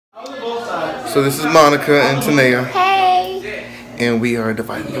So this is Monica and Tanea. Hey! And we are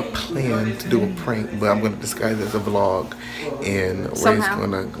devising a plan to do a prank, but I'm going to disguise it as a vlog. And Ray's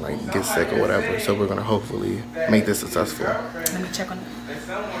going to like get sick or whatever. So we're going to hopefully make this successful. Let me check on it.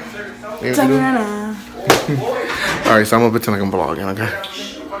 Alright, so I'm going to pretend like I'm vlogging, okay?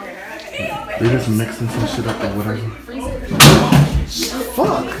 They're just mixing some shit up or whatever.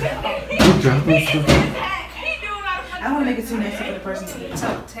 Fuck! You dropping stuff? I don't want to make it too nasty for the person to eat. So,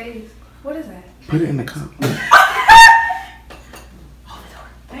 taste. What is that? Put it in the cup.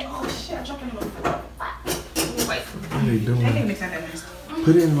 Oh shit, I'm dropping it. Wait. What are you doing? I can't mix that nasty.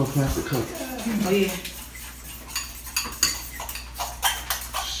 Put it in a little plastic cup. Oh yeah.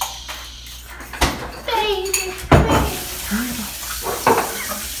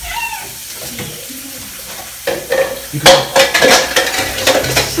 You go.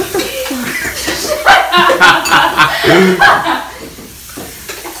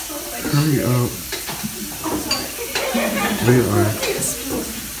 Hurry up. They are.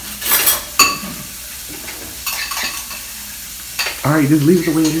 Alright, just leave it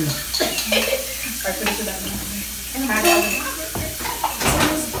the way it is. Alright, finish it up.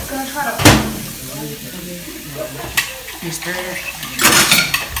 You stir it.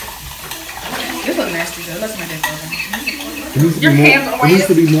 This looks nasty though. Let's make it go. Your hands are wet. It needs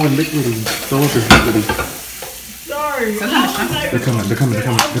to be more liquidy. So it's liquidy. Sorry. They're coming. Fuck it,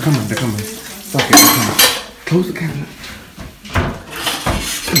 they're coming. Close the cabinet.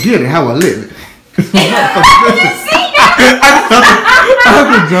 Get it how I live it. I have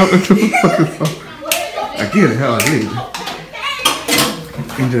to jump into the fucking song. I get it how I live it.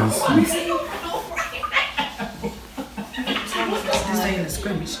 And just... This ain't a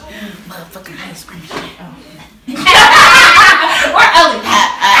scrimmage. Motherfucking high scrimmage. Or Ellie.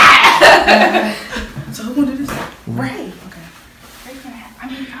 So who gonna do this? Ray. Okay. I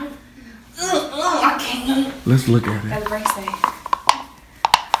mean, I can't. Let's look at it. That's Ray say.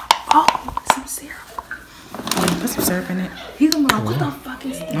 Oh, some syrup. Put some syrup in it. He's gonna be like, what the fuck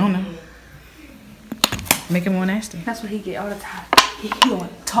is I that? don't know. Make it more nasty. That's what he get all the time. He gonna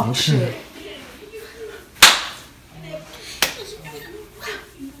talk shit.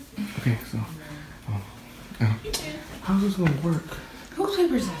 Okay, so... how's this gonna work? Whose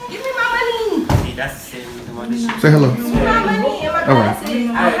papers is that? Give me my money. Say hello. Give me my money and my Alright. glasses.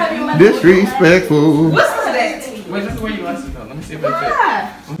 I have your money. Disrespectful. What's that? Wait, that's where you lost it though. Let me see if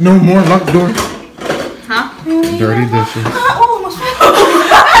that's it. No more, lock the door. Huh? Dirty dishes. Oh, almost. I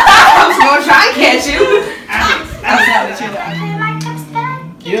was gonna try and catch you.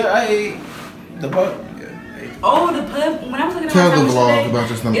 Yeah, I ate the butt. Yeah, I ate. Oh, the pub. When I was looking at Tell my the sandwich vlog today, about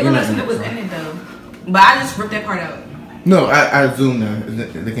your stomach. it looked like something was in it though. But I just ripped that part out. No, I zoomed in. They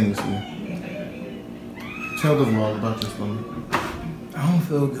can't even see you. Tell the vlog about your stomach. I don't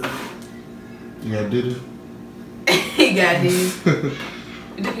feel good. Yeah, did it? He got this. You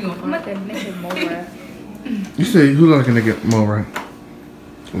think you gonna I'm like a nigga more. You say who like a nigga more, right?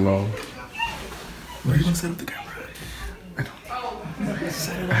 Lol. Where are you gonna set up the camera?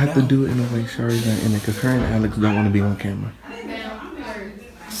 I have to do it in a way Charly's not in it because her and Alex don't want to be on camera.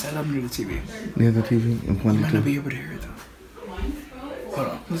 Set up near the TV. Near the TV and You plenty might not too. be able to hear it though. Hold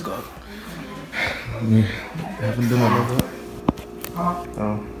on, let's go. We haven't done all of that.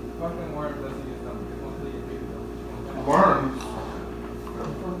 Oh. Worms.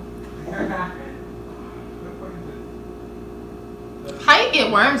 How you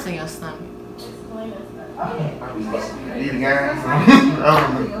get worms in your stomach? Eating ass. I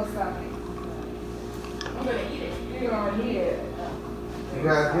don't know.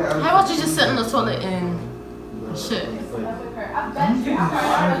 How about you just sit in the toilet and shit?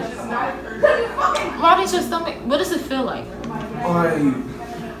 Why does your stomach? What does it feel like?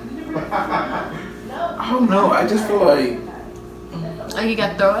 I don't know. I just feel like Like you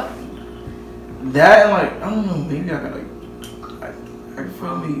got throw up? that, and like I don't know. Maybe I got like I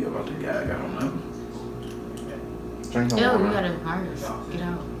feel me about the gag. I don't know. Drink some Ew, water. you got a virus. Get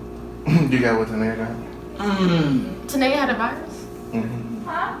out. You got what Tanea got? Tanea had a virus? Mm-hmm.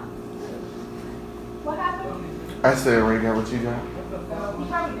 Huh? What happened? I said Ray got what you got.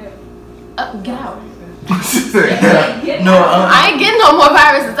 Get out. She said, yeah. No, I ain't getting no more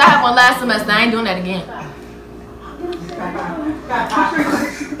viruses. I had one last semester. I ain't doing that again.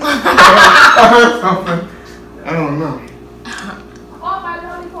 I heard something. I don't know.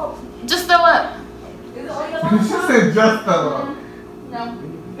 Just throw up. She said just up.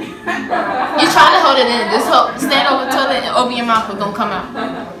 You trying to hold it in. Just stand over the toilet and open your mouth. It's gonna come out.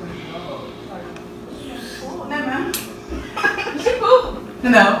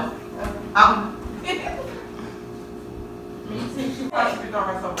 No. The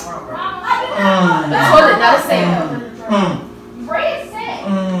toilet, not a sink. Ray is sick.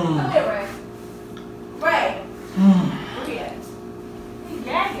 Come here, Ray. Ray. Where he at? He's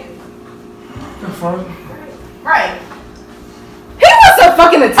gagging. The fuck? Ray. He wants to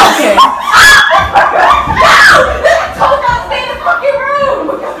fucking attack him. No! I told y'all to stay in the fucking room.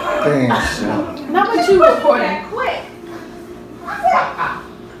 Damn shit. Not what you recording. Quick.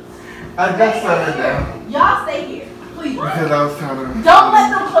 I just set it down. Y'all stay here, please. Because I was trying to. Don't let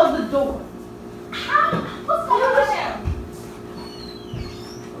them close the door. How? What's going on?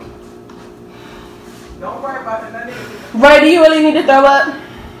 Don't worry about it. Ray, do you really need to throw up?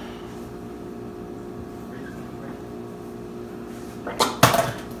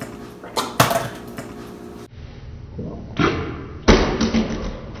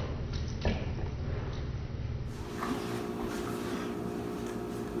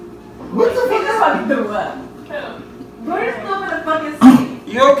 What the fuck? He just fucking threw up. Ray's still in the fucking sink.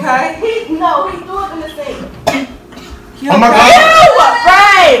 You okay? No, he threw up in the sink. Oh my god. Ew!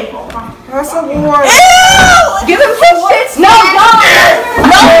 Ray! That's some water. Ew! Give him his shit. No, don't. No,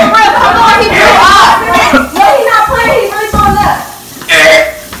 Ray, come on, he threw up. No, he's not playing. He's really throwing up.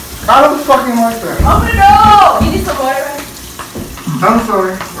 I don't fucking like that. Open the door. You need some water, Ray? I'm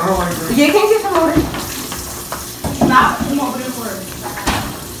sorry. I don't like that. Yeah, can you get some water? Stop. Come over this word.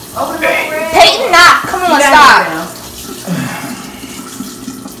 Open the door, Ray. Peyton, not. Come on, stop.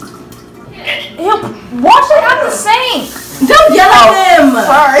 Wash it out the sink. Don't yell at him.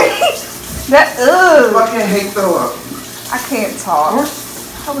 Sorry. That ugh. Fucking hate throw up. I can't talk. I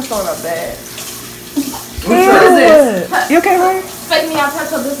was throwing up bad. What is this? You okay, Ray? Fake me out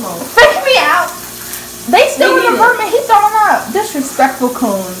till this moment. Fake me out. They still in the Me neither. apartment. He's throwing up. Disrespectful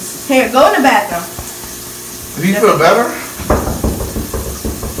coons. Here, go in the bathroom. Do you feel better?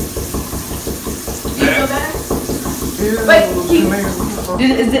 Do you feel better? Wait,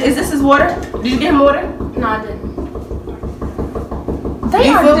 is this his water? Did you get him water? No, I didn't. They Do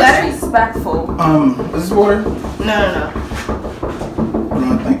you are feel better? disrespectful. Is this water? No. What do I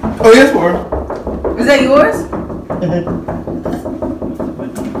think? Oh, yes, water. Is that yours?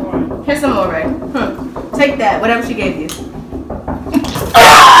 Here's some more, Ray. Take that, whatever she gave you.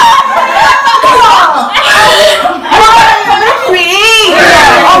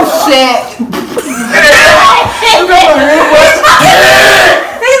 Oh shit! He's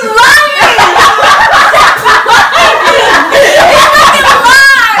lying!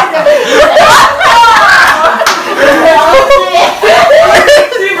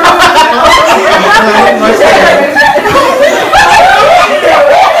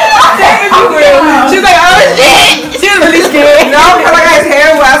 She's like, oh shit! She was really scared. No, because I got his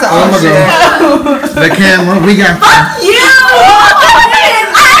hair wet. I was like, Oh my god. The camera, we got. Fuck you!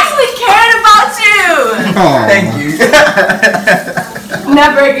 I actually cared about you! Oh. Thank you.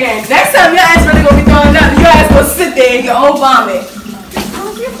 Never again. Next time your ass really gonna be throwing up, your ass gonna sit there in your own vomit.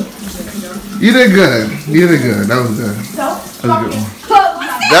 You did good. You did good. That was good. That was a good one.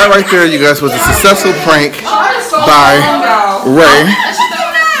 That right there, you guys, was a successful prank by Ray.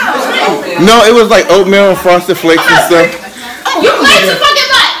 No, it was like oatmeal and frosted flakes and stuff. You played too fucking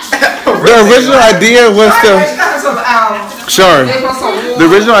much! The original idea was to. Sure. The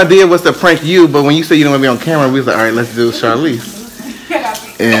original idea was to prank you, but when you said you didn't want to be on camera, we was like, all right, let's do Charlyce.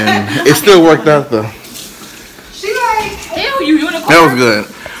 And it still worked out though. That was good.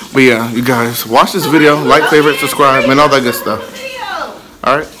 But yeah, you guys, watch this video, like, favorite, subscribe, and all that good stuff.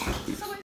 All right.